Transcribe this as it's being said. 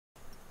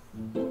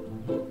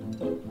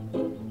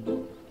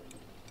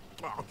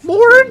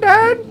Morning,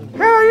 Dad.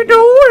 How are you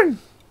doing?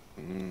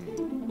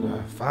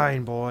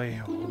 Fine,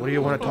 boy. What do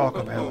you want to talk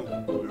about?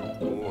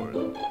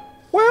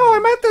 Well, I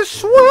met this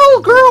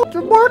swell girl at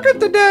the market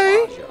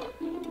today.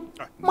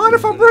 Mind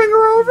if I bring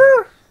her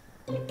over?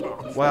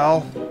 Well,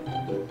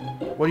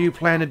 what do you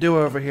plan to do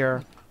over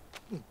here?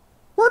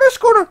 We're just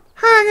gonna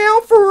hang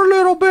out for a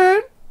little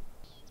bit.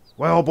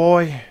 Well,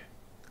 boy,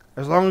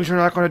 as long as you're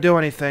not gonna do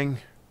anything,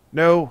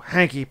 no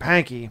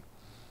hanky-panky.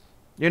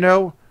 You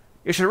know,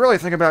 you should really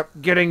think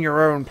about getting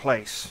your own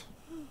place.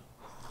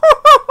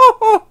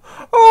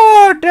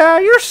 Oh,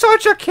 Dad, you're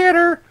such a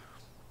kidder.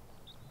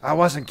 I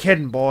wasn't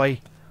kidding, boy.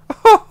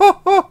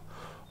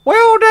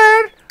 Well,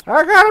 Dad,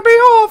 I gotta be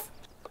off.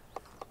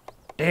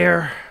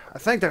 Dear, I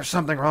think there's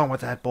something wrong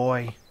with that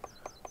boy.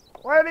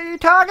 What are you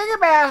talking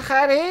about,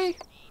 honey?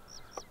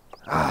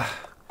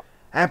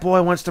 That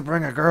boy wants to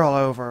bring a girl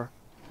over.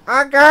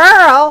 A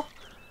girl?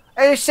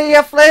 Is she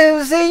a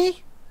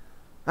floozy?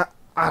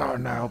 I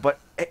don't know, but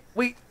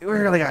we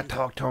really gotta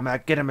talk to him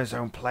about get him his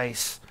own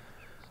place.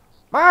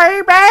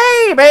 My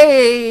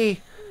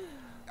baby!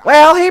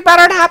 Well, he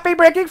better not be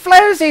bringing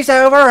floozies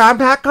over. I'm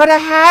not gonna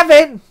have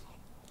it.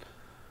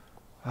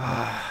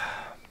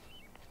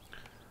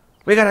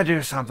 We gotta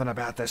do something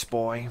about this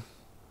boy.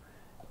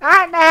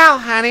 Not now,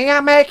 honey.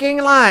 I'm making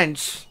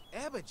lunch.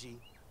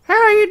 How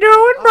are you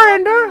doing,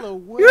 Brenda?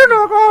 You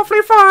look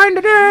awfully fine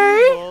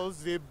today.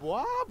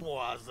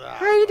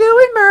 How you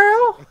doing,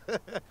 Merle?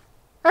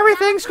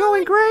 Everything's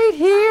going great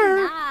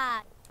here.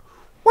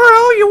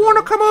 Well, you want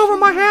to come over to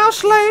my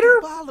house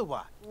later?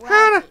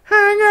 Hang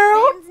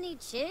out?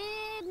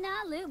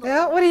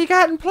 Well, what do you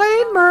got in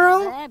plan,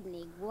 Merle? I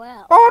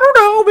don't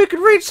know. We could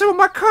read some of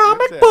my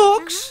comic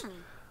books.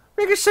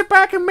 We could sit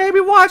back and maybe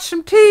watch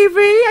some TV.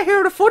 I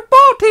hear the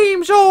football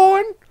team's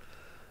on.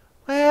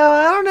 Well,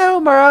 I don't know,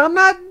 Merle. I'm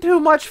not too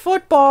much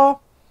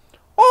football.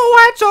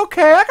 Oh, that's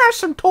okay. I got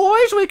some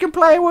toys we can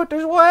play with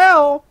as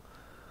well.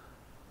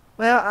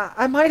 Well,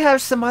 I might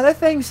have some other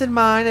things in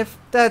mind, if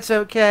that's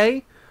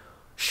okay.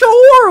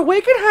 Sure, we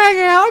can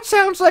hang out.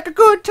 Sounds like a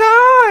good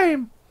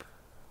time.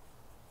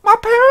 My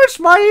parents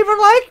might even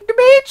like to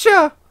meet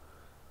you.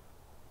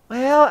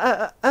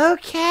 Well,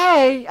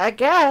 okay, I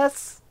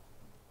guess.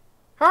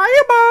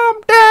 Hiya,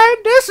 Mom, Dad.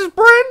 This is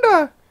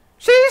Brenda.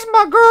 She's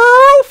my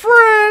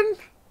girlfriend.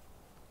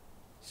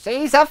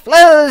 She's a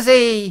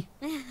floozy.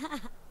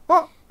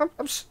 Well,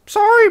 I'm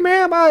sorry,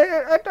 ma'am.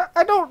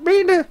 I don't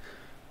mean to.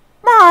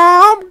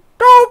 Mom,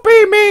 don't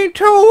be mean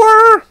to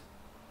her.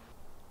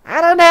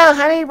 I don't know,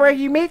 honey, where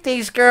you meet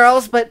these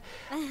girls, but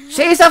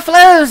she's a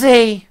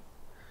floozy.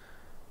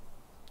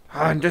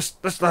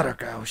 Just let her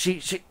go.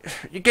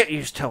 You get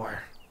used to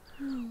her.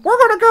 We're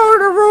gonna go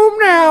to the room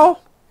now.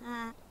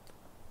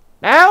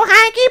 No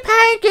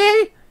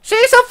hanky-panky.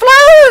 She's a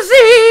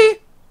floozy.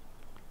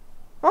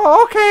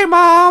 Oh, okay,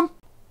 Mom.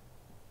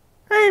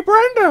 Hey,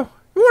 Brenda,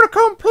 you wanna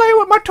come play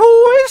with my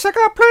toys? I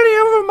got plenty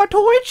of them in my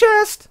toy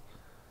chest.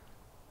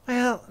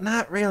 Well,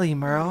 not really,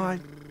 Merle. I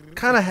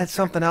kind of had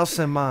something else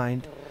in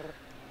mind.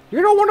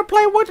 You don't want to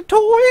play with the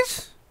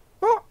toys?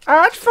 Well,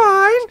 that's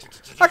fine.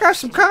 I got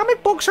some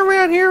comic books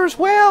around here as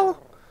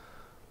well.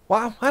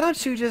 Well, why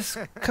don't you just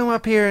come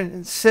up here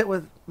and sit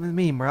with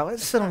me, Merle?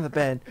 Let's sit on the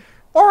bed.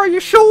 Are you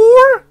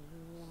sure?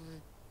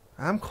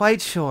 I'm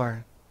quite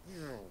sure.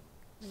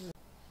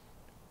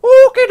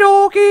 Okie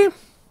dokie.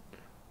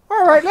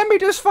 Alright, let me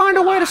just find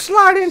a way to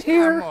slide in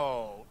here.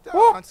 Oh,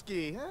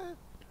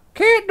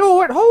 can't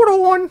do it. Hold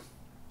on.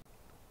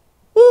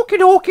 Okie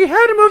dokie.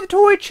 Had to move the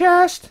toy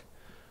chest.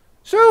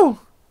 So,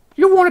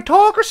 you want to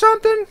talk or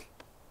something?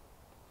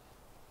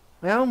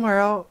 Well,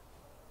 Merle,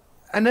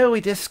 I know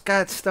we just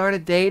got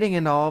started dating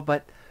and all,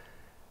 but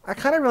I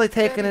kind of really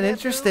taken an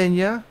interest in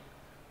you.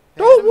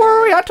 Don't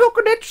worry, I took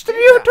an interest in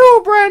you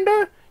too,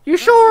 Brenda. You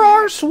sure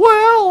are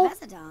swell.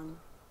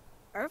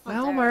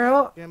 Well,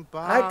 Merle,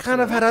 I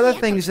kind of had other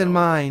things in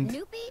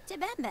mind.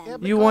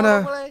 You want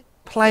to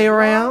play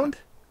around?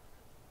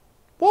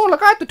 Well, I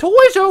got the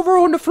toys over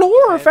on the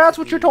floor, if that's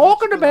what you're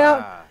talking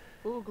about.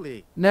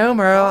 No,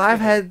 Merle,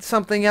 I've had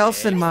something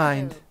else in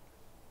mind.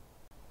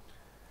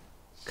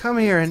 Come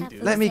here and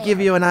let me give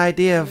you an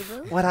idea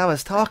of what I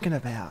was talking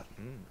about.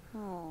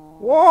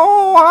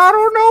 Whoa, I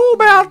don't know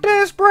about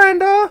this,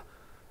 Brenda.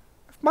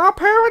 If my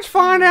parents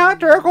find out,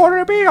 they're going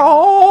to be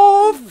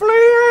awfully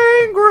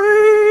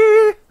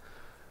angry.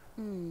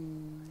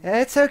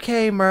 It's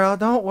okay, Merle,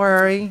 don't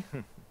worry.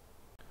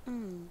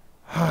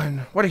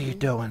 Hon, what are you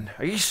doing?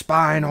 Are you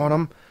spying on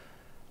them?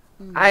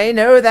 I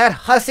know that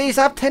hussy's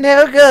up to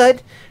no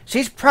good.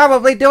 She's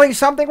probably doing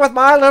something with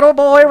my little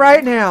boy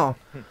right now.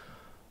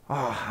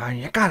 Oh, hon,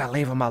 you gotta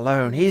leave him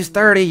alone. He's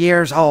 30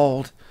 years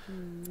old.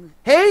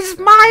 He's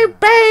my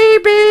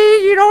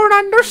baby! You don't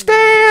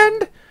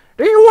understand!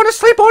 Do you want to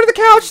sleep on the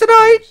couch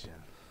tonight?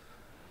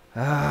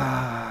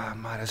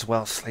 Might as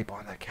well sleep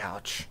on the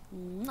couch.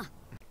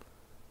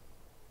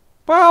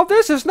 Well,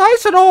 this is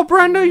nice and all,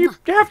 Brenda. You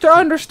have to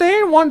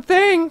understand one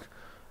thing.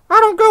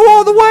 I don't go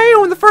all the way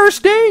on the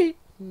first date.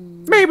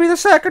 Maybe the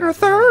second or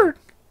third.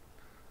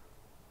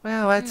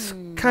 Well, that's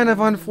kind of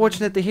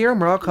unfortunate to hear,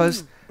 Merle,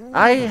 because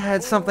I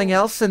had something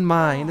else in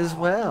mind as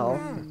well.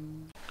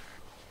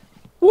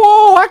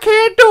 Whoa, I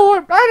can't do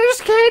it. I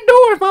just can't do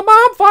it. If my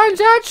mom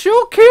finds out,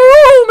 she'll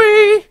kill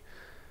me.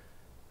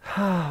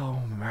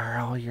 Oh,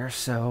 Merle, you're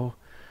so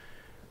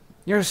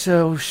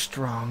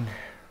strong.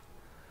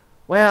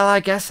 Well, I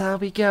guess I'll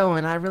be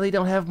going. I really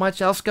don't have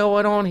much else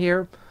going on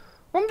here.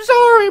 I'm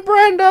sorry,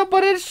 Brenda,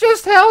 but it's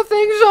just how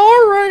things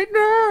are right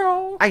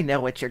now. I know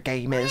what your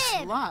game is.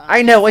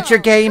 I know what your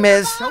game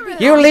is.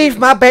 You leave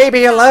my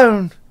baby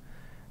alone.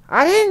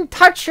 I didn't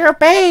touch your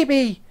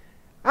baby.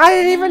 I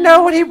didn't even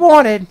know what he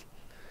wanted.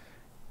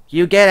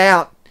 You get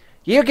out.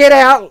 You get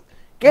out.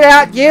 Get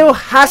out, you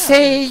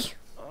hussy.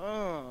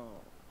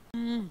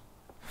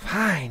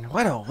 Fine.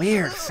 What a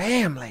weird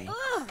family.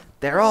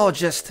 They're all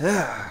just,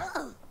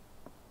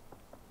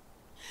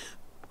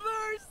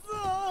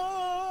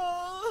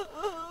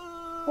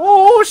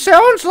 Oh,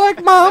 sounds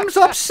like Mom's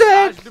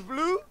upset.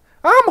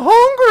 I'm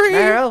hungry.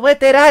 Merle, what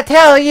did I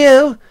tell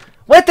you?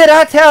 What did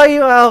I tell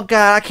you? Oh,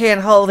 God, I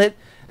can't hold it.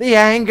 The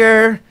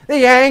anger.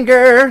 The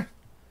anger.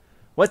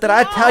 What did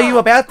I tell you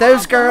about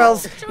those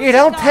girls? You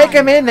don't take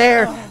them in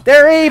there.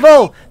 They're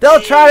evil.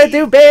 They'll try to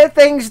do bad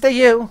things to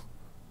you.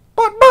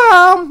 But,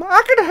 Mom,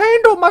 I can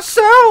handle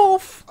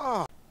myself.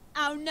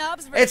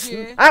 It's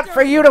not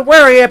for you to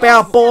worry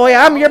about, boy.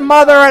 I'm your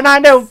mother and I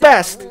know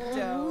best.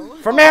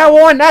 From now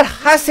on, that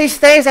hussy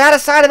stays out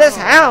of sight of this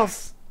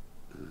house.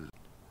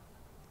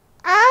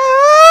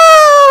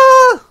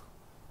 Ah!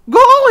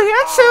 Golly,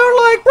 that sounded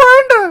like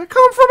Brenda.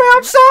 Come from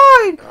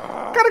outside.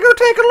 Gotta go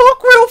take a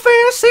look real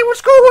fast, see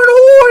what's going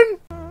on.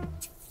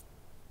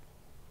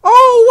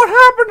 Oh, what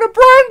happened to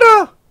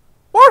Brenda?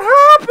 What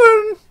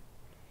happened?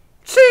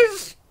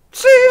 She's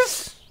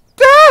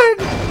dead.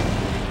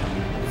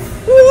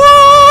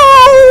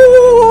 Whoa!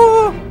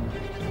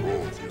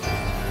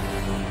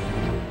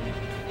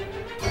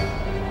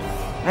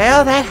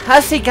 Well, that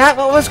hussy got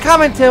what was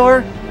coming to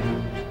her.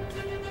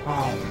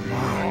 Oh,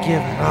 my,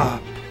 give it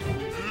up.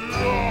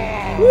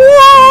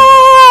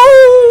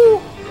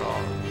 Whoa!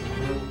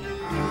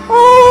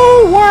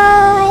 Oh,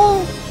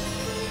 wow!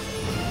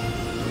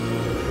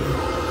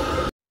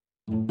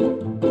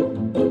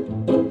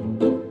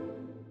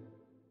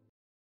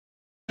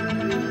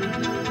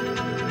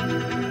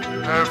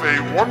 Have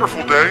a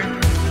wonderful day,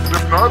 and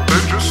if not,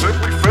 then just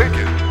simply fake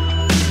it.